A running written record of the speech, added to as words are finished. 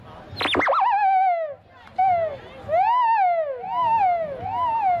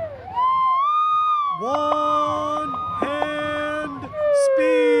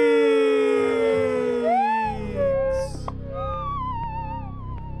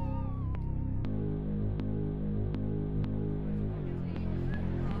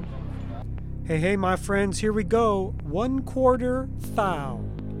Hey, my friends, here we go. 1/4 thou.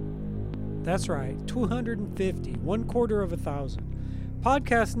 That's right, 250, 1/4 of 1,000.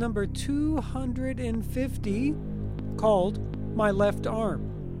 Podcast number 250, called My Left Arm.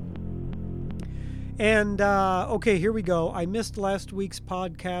 And, okay, here we go. I missed last week's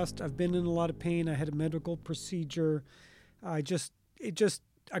podcast. I've been in a lot of pain. I had a medical procedure. I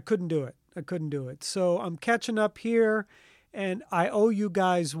couldn't do it. So I'm catching up here. And I owe you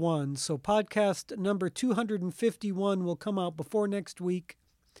guys one. So podcast number 251 will come out before next week.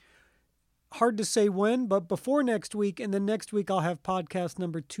 Hard to say when, but before next week. And then next week I'll have podcast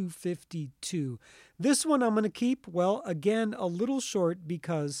number 252. This one I'm going to keep, well, again, a little short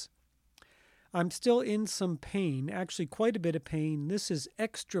because I'm still in some pain. Actually, quite a bit of pain. This is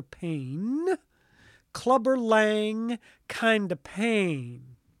extra pain. Clubber Lang kind of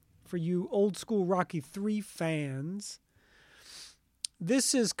pain. For you old school Rocky III fans.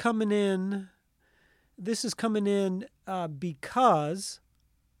 This is coming in because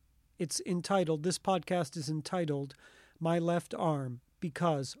it's entitled, this podcast is entitled, My Left Arm,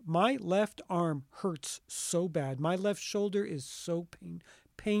 because my left arm hurts so bad. My left shoulder is so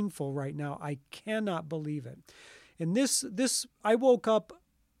painful right now. I cannot believe it. And this I woke up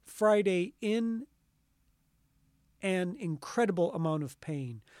Friday in an incredible amount of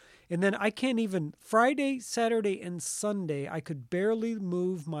pain. And then I can't even, Friday, Saturday, and Sunday, I could barely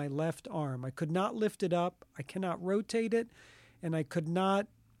move my left arm. I could not lift it up. I cannot rotate it. And I could not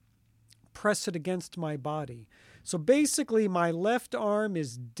press it against my body. So basically, my left arm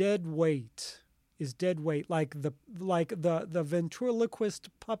is dead weight. Like the ventriloquist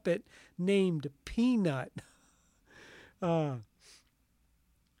puppet named Peanut.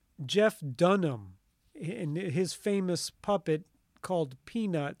 Jeff Dunham, in his famous puppet, called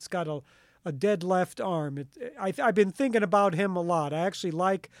Peanut's got a dead left arm. I've been thinking about him a lot. I actually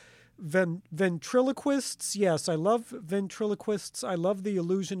like ventriloquists. Yes, I love ventriloquists. I love the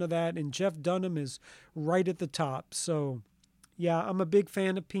illusion of that. And Jeff Dunham is right at the top. So, yeah, I'm a big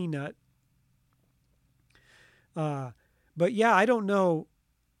fan of Peanut. But yeah, I don't know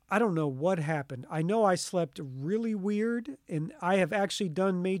what happened. I know I slept really weird, and I have actually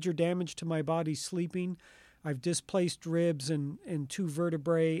done major damage to my body sleeping. I've displaced ribs and 2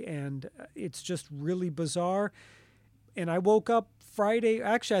 vertebrae, and it's just really bizarre. And I woke up Friday,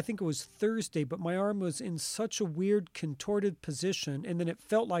 actually I think it was Thursday, but my arm was in such a weird contorted position, and then it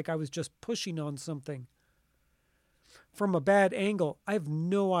felt like I was just pushing on something from a bad angle. I have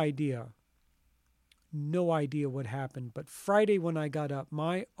no idea what happened. But Friday when I got up,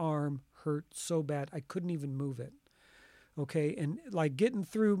 my arm hurt so bad I couldn't even move it. Okay, and like getting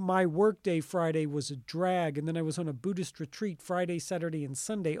through my workday Friday was a drag, and then I was on a Buddhist retreat Friday, Saturday, and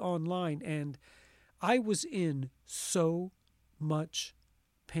Sunday online, and I was in so much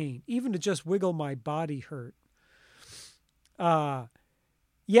pain. Even to just wiggle my body hurt. Yeah,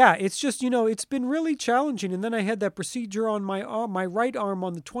 it's just, it's been really challenging, and then I had that procedure on my right arm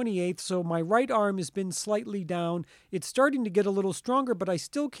on the 28th, so my right arm has been slightly down. It's starting to get a little stronger, but I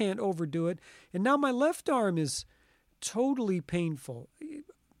still can't overdo it, and now my left arm is totally painful.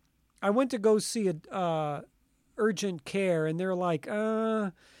 I went to go see a urgent care, and they're like,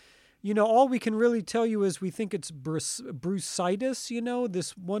 all we can really tell you is we think it's bursitis,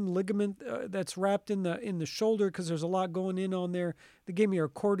 this one ligament that's wrapped in the shoulder because there's a lot going in on there. They gave me a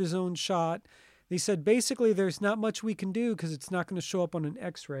cortisone shot. They said basically there's not much we can do because it's not going to show up on an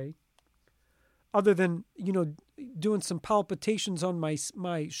x-ray other than, doing some palpitations on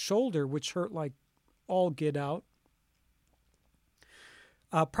my shoulder, which hurt like all get out.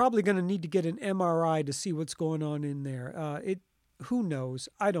 Probably going to need to get an MRI to see what's going on in there. Who knows?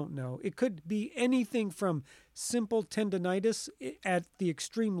 I don't know. It could be anything from simple tendonitis at the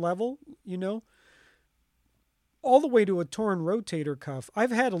extreme level, all the way to a torn rotator cuff.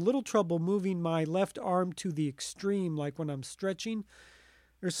 I've had a little trouble moving my left arm to the extreme, like when I'm stretching.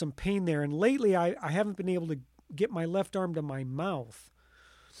 There's some pain there. And lately, I haven't been able to get my left arm to my mouth.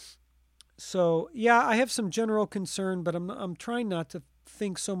 So, yeah, I have some general concern, but I'm trying not to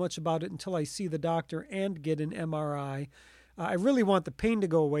think so much about it until I see the doctor and get an MRI. I really want the pain to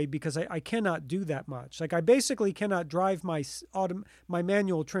go away because I cannot do that much. Like I basically cannot drive my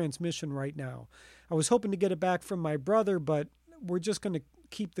manual transmission right now. I was hoping to get it back from my brother, but we're just going to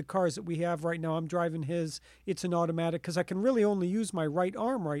keep the cars that we have right now. I'm driving his. It's an automatic because I can really only use my right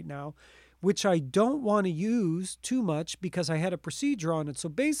arm right now, which I don't want to use too much because I had a procedure on it. So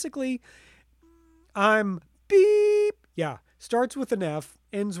basically, I'm beep. Yeah, starts with an F,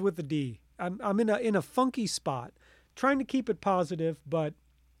 ends with a D. I'm in a funky spot, trying to keep it positive, but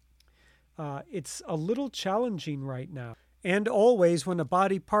it's a little challenging right now. And always when a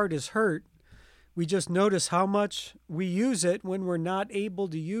body part is hurt, we just notice how much we use it when we're not able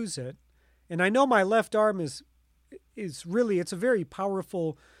to use it. And I know my left arm is really, it's a very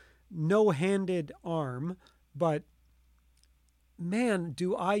powerful, no-handed arm, but man,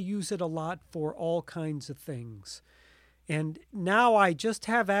 do I use it a lot for all kinds of things. And now I just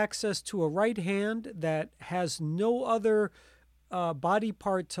have access to a right hand that has no other body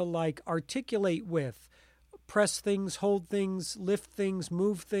part to like articulate with. Press things, hold things, lift things,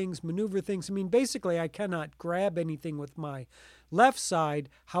 move things, maneuver things. I mean, basically, I cannot grab anything with my left side.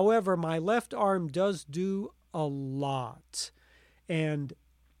 However, my left arm does do a lot. And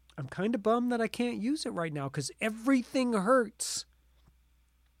I'm kind of bummed that I can't use it right now because everything hurts.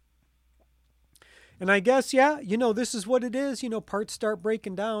 And I guess, yeah, this is what it is. Parts start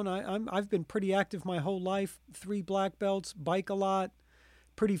breaking down. I've been pretty active my whole life. 3 black belts, bike a lot,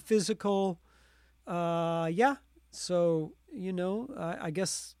 pretty physical. Yeah. So, I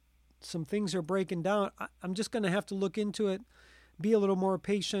guess some things are breaking down. I'm just going to have to look into it, be a little more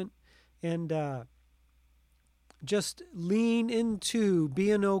patient, and just lean into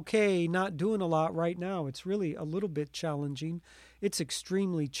being okay, not doing a lot right now. It's really a little bit challenging. It's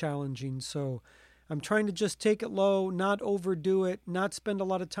extremely challenging. So I'm trying to just take it low, not overdo it, not spend a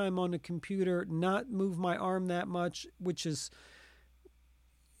lot of time on the computer, not move my arm that much,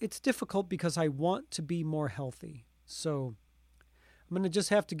 it's difficult because I want to be more healthy. So I'm going to just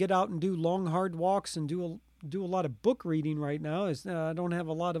have to get out and do long, hard walks and do a lot of book reading right now. I don't have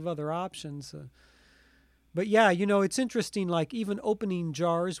a lot of other options. But yeah, it's interesting, like even opening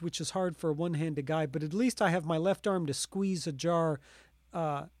jars, which is hard for a one-handed guy, but at least I have my left arm to squeeze a jar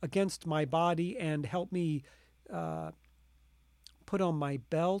against my body and help me put on my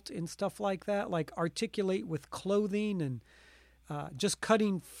belt and stuff like that, like articulate with clothing and just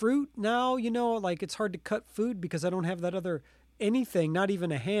cutting fruit now, like it's hard to cut food because I don't have that other anything, not even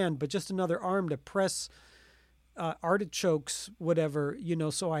a hand, but just another arm to press artichokes, whatever,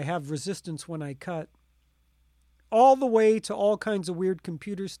 so I have resistance when I cut. All the way to all kinds of weird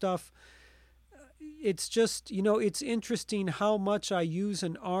computer stuff. It's just, it's interesting how much I use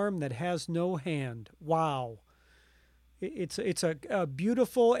an arm that has no hand. Wow. It's a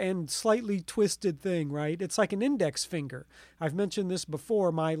beautiful and slightly twisted thing, right? It's like an index finger. I've mentioned this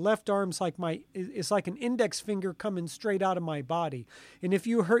before. My left arm's it's like an index finger coming straight out of my body. And if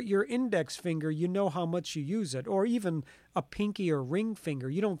you hurt your index finger, you know how much you use it. Or even a pinky or ring finger.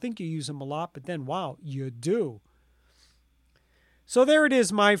 You don't think you use them a lot, but then, wow, you do. So there it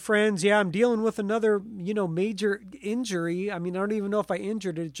is, my friends. Yeah, I'm dealing with another, major injury. I mean, I don't even know if I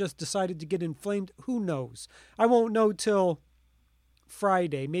injured it. It just decided to get inflamed. Who knows? I won't know till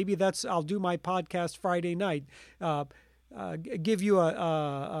Friday. Maybe I'll do my podcast Friday night. Give you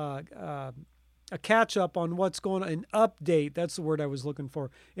a catch up on what's going on, an update. That's the word I was looking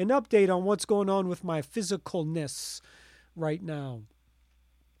for. An update on what's going on with my physicalness right now.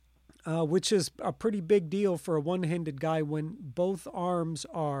 Which is a pretty big deal for a one-handed guy when both arms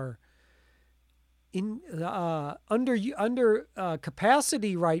are under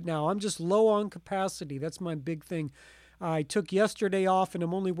capacity right now. I'm just low on capacity. That's my big thing. I took yesterday off, and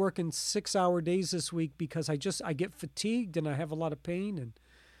I'm only working 6-hour days this week because I get fatigued and I have a lot of pain,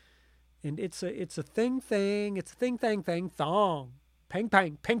 and it's a thing. It's a thing thong. Pang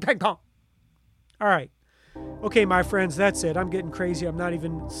pang pong. All right. Okay, my friends, that's it. I'm getting crazy. I'm not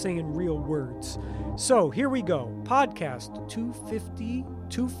even saying real words. So here we go. Podcast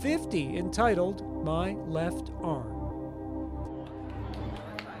 250, entitled My Left Arm.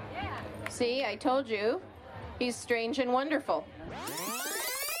 See, I told you. He's strange and wonderful.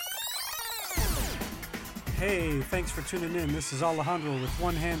 Hey, thanks for tuning in. This is Alejandro with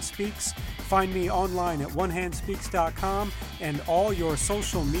One Hand Speaks. Find me online at onehandspeaks.com and all your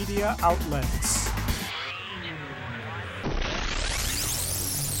social media outlets.